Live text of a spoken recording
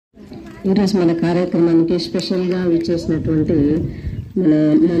ఈరోజు మన కార్యక్రమానికి స్పెషల్గా విచ్చేసినటువంటి మన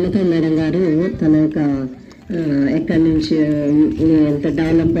మమతా మేడం గారు తన యొక్క ఎక్కడి నుంచి ఎంత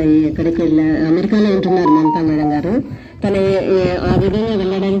డెవలప్ అయ్యి ఎక్కడికి వెళ్ళా అమెరికాలో ఉంటున్నారు మమతా మేడం గారు. తను ఆ విధంగా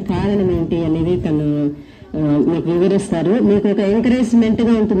వెళ్ళడానికి కారణం ఏంటి అనేది తను మీకు వివరిస్తారు. మీకు ఒక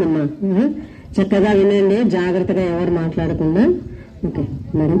ఎంకరేజ్మెంట్గా ఉంటుందమ్మా. చక్కగా వినండి, జాగ్రత్తగా ఎవరు మాట్లాడకుండా. Okay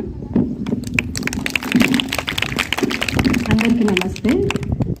madam. అందరికీ నమస్తే.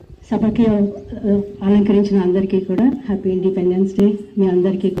 సభకి అలంకరించిన అందరికీ కూడా హ్యాపీ ఇండిపెండెన్స్ డే. మీ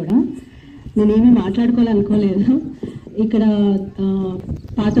అందరికీ కూడా నేనేమీ మాట్లాడుకోవాలనుకోలేదు. ఇక్కడ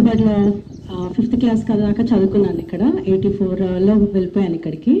పాతబడిలో 5th క్లాస్ దాకా చదువుకున్నాను. ఇక్కడ 84లో వెళ్ళిపోయాను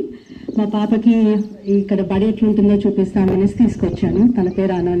ఇక్కడికి. మా పాపకి ఇక్కడ బడి ఎట్లుంటుందో చూపిస్తామనేసి తీసుకొచ్చాను. తన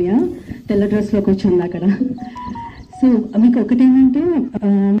పేరు అనన్య. తెల్ల డ్రెస్లోకి వచ్చింది అక్కడ. సో మీకు ఒకటేంటంటే,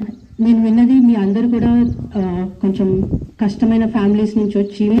 నేను విన్నది మీ అందరూ కూడా కొంచెం కష్టమైన ఫ్యామిలీస్ నుంచి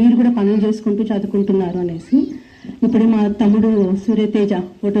వచ్చి మీరు కూడా పనులు చేసుకుంటూ చదువుకుంటున్నారు అనేసి. ఇప్పుడు మా తమ్ముడు సూర్యతేజ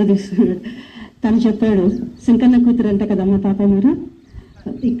ఫోటో తీస్తున్నాడు. తను చెప్పాడు, శంకన్న కూతురు అంట కదమ్మా పాప మీరు.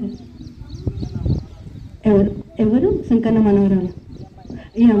 ఎవరు శంకన్న మనవరాలు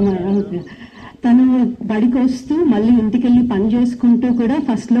ఈ అమ్మాయి. తను బడికి వస్తూ మళ్ళీ ఇంటికి వెళ్ళి పని చేసుకుంటూ కూడా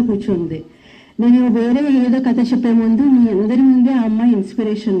ఫస్ట్లో కూర్చుంది. నేను వేరే ఏదో కథ చెప్పే ముందు మీ అందరి ముందే ఆ అమ్మాయి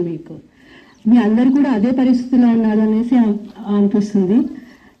ఇన్స్పిరేషన్. మీకు మీ అందరు కూడా అదే పరిస్థితిలో ఉన్నారు అనేసి అనిపిస్తుంది.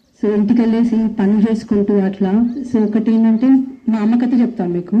 సో ఇంటికి వెళ్ళేసి పని చేసుకుంటూ అట్లా. సో ఒకటి ఏంటంటే, మా అమ్మ కథ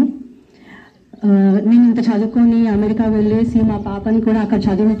చెప్తాను మీకు. నేను ఇంత చదువుకొని అమెరికా వెళ్ళేసి మా పాపని కూడా అక్కడ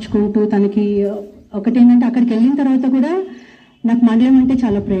చదివించుకుంటూ తనకి ఒకటేంటంటే, అక్కడికి వెళ్ళిన తర్వాత కూడా నాకు మండలం అంటే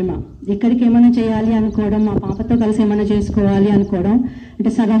చాలా ప్రేమ. ఇక్కడికి ఏమైనా చేయాలి అనుకోవడం, మా పాపతో కలిసి ఏమైనా చేసుకోవాలి అనుకోవడం,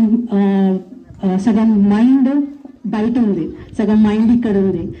 అంటే సగం మైండ్ బయట ఉంది, సగం మైండ్ ఇక్కడ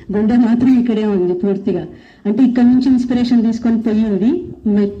ఉంది, గుండె మాత్రం ఇక్కడే ఉంది పూర్తిగా. అంటే ఇక్కడ నుంచి ఇన్స్పిరేషన్ తీసుకొని పోయింది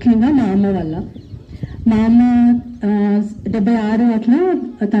ముఖ్యంగా మా అమ్మ వల్ల. మా అమ్మ 76 అట్లా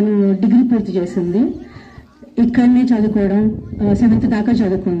తను డిగ్రీ పూర్తి చేసింది. ఇక్కడనే చదువుకోవడం 7th దాకా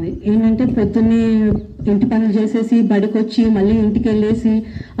చదువుకుంది. ఏంటంటే పొద్దున్నే ఇంటి పనులు చేసేసి బడికి వచ్చి మళ్ళీ ఇంటికి వెళ్ళేసి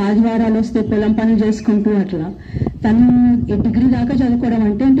ఆదివారాలు వస్తే పొలం పనులు చేసుకుంటూ అట్లా తను డిగ్రీ దాకా చదువుకోవడం.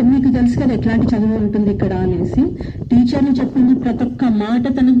 అంటే మీకు తెలుసు కదా ఎట్లాంటి చదువు ఉంటుంది ఇక్కడ అనేసి. టీచర్లు చెప్పింది ప్రతి ఒక్క మాట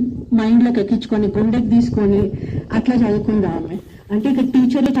తన మైండ్లోకి ఎక్కించుకొని గుండెకి తీసుకొని అట్లా చదువుకుంది ఆమె. అంటే ఇక్కడ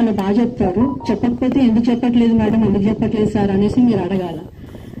టీచర్లు చాలా బాగా చెప్తారు. చెప్పకపోతే ఎందుకు చెప్పట్లేదు మేడం, ఎందుకు చెప్పట్లేదు సార్ అనేసి మీరు అడగాల.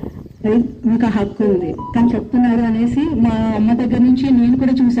 ఇంకా హక్కు ఉంది కానీ చెప్తున్నారు అనేసి. మా అమ్మ దగ్గర నుంచి నేను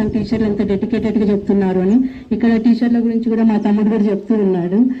కూడా చూసాను టీచర్లు ఎంత డెడికేటెడ్గా చెప్తున్నారు అని. ఇక్కడ టీచర్ల గురించి కూడా మా తమ్ముడు కూడా చెప్తూ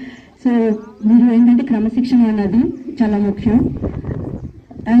ఉన్నాడు. సో మీరు ఏంటంటే క్రమశిక్షణ అన్నది చాలా ముఖ్యం.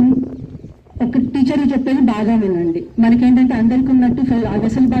 అండ్ ఒక టీచర్లు చెప్పేది బాగా వినండి. మనకేంటంటే అందరికీ ఉన్నట్టు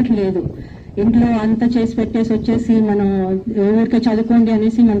వెసులుబాటు లేదు. ఇంట్లో అంతా చేసి పెట్టేసి వచ్చేసి మనం ఊరికే చదువుకోండి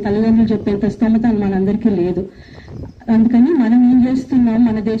అనేసి మన తల్లిదండ్రులు చెప్పేంత స్తోమత మనందరికీ లేదు. అందుకని మనం ఏం చేస్తున్నాం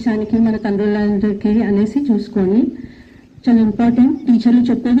మన దేశానికి, మన తండ్రులందరికీ అనేసి చూసుకొని చాలా ఇంపార్టెంట్. టీచర్లు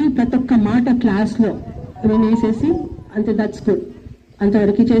చెప్పేది ప్రతి ఒక్క మాట క్లాస్లో వినేసేసి అంతే, దట్స్ గుడ్.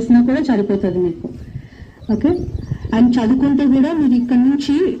 అంతవరకు చేసినా కూడా సరిపోతుంది మీకు. ఓకే. అండ్ చదువుకుంటే కూడా మీరు ఇక్కడ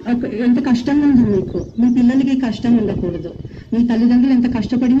నుంచి ఎంత కష్టంగా ఉంది మీకు, మీ పిల్లలకి కష్టం ఉండకూడదు. మీ తల్లిదండ్రులు ఎంత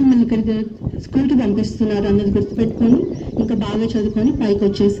కష్టపడి మిమ్మల్ని ఇక్కడికి స్కూల్కి పంపిస్తున్నారు అన్నది గుర్తుపెట్టుకొని ఇంకా బాగా చదువుకొని పైకి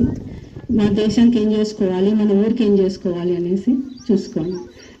వచ్చేసి మన దేశానికి ఏం చేసుకోవాలి, మన ఊరికి ఏం చేసుకోవాలి అనేసి చూసుకోండి.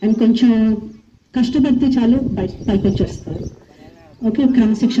 అండ్ కొంచెం కష్టపడితే చాలు పైకి వచ్చేస్తారు. ఓకే.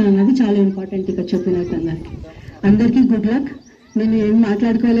 క్రమశిక్షణ అనేది చాలా ఇంపార్టెంట్. ఇక చెప్పినట్టు అందరికీ గుడ్ లక్. నేను ఏం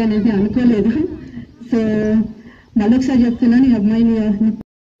మాట్లాడుకోవాలి అనేది అనుకోలేదు. సో మళ్ళొకసారి చెప్తున్నాను, ఈ అమ్మాయిని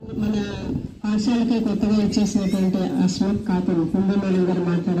మన పాఠశాలకి కొత్తగా వచ్చేసినటువంటి అస్మత్ ఖాతున్ కుంభ మేడం గారు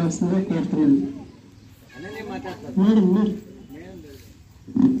మాట్లాడాల్సిందిగా కోరుతున్నాను. మేడం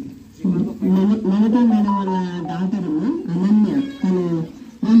మమతా మేడం వాళ్ళ డాక్టర్ అనన్య, తను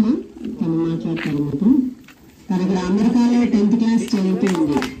మాట్లాడతారు మీకు. తను ఇక్కడ అమెరికాలో 10th క్లాస్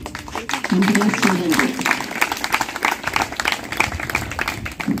చదువుతుంది. 10th క్లాస్ చదువుతుంది.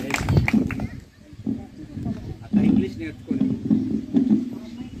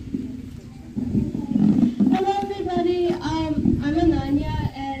 Hello everybody, I'm Ananya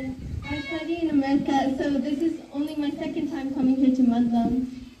and I study in America, so this is only my 2nd time coming here to Muslim.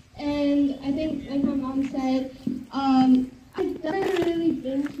 And I think like my mom said, I've never really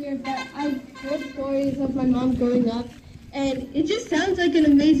been here, but I've heard stories of my mom growing up, and it just sounds like an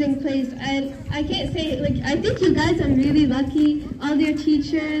amazing place. And I can't say, like, I think you guys are really lucky, all your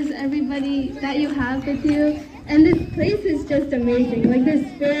teachers, everybody that you have with you. And this place is just amazing. Like the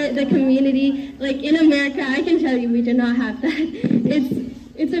spirit, the community, like in America, I can tell you we do not have that.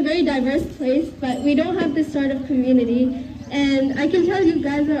 It's a very diverse place, but we don't have this sort of community. And I can tell you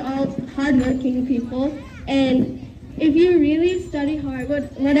guys are all hardworking people. And if you really study hard,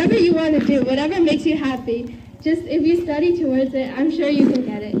 whatever you want to do, whatever makes you happy, just if you study towards it, I'm sure you can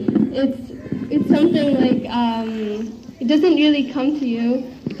get it. It's something like, it doesn't really come to you,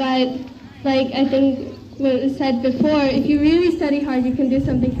 but like I think what was said before, if you really study hard, you can do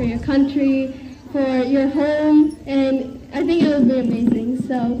something for your country, for your home, and I think it will be amazing.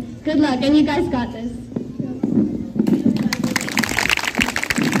 So good luck, and you guys got this.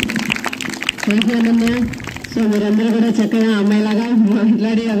 Thank you, Ananya. So మీరందరూ కూడా చక్కగా అమ్మాయిలాగా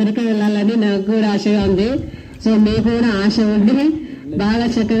మాట్లాడి America వెళ్ళాలని నాకు కూడా ఆశగా ఉంది. So మీకు కూడా ఆశ ఉండి బాగా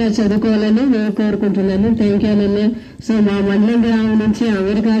చక్కగా చదువుకోవాలని నేను కోరుకుంటున్నాను. థ్యాంక్ యూ అన్నయ్య. సో మా మండలం గ్రామం నుంచి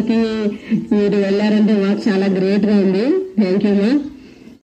అమెరికాకి మీరు వెళ్ళారంటే మాకు చాలా గ్రేట్ గా ఉంది. థ్యాంక్ యూ మా.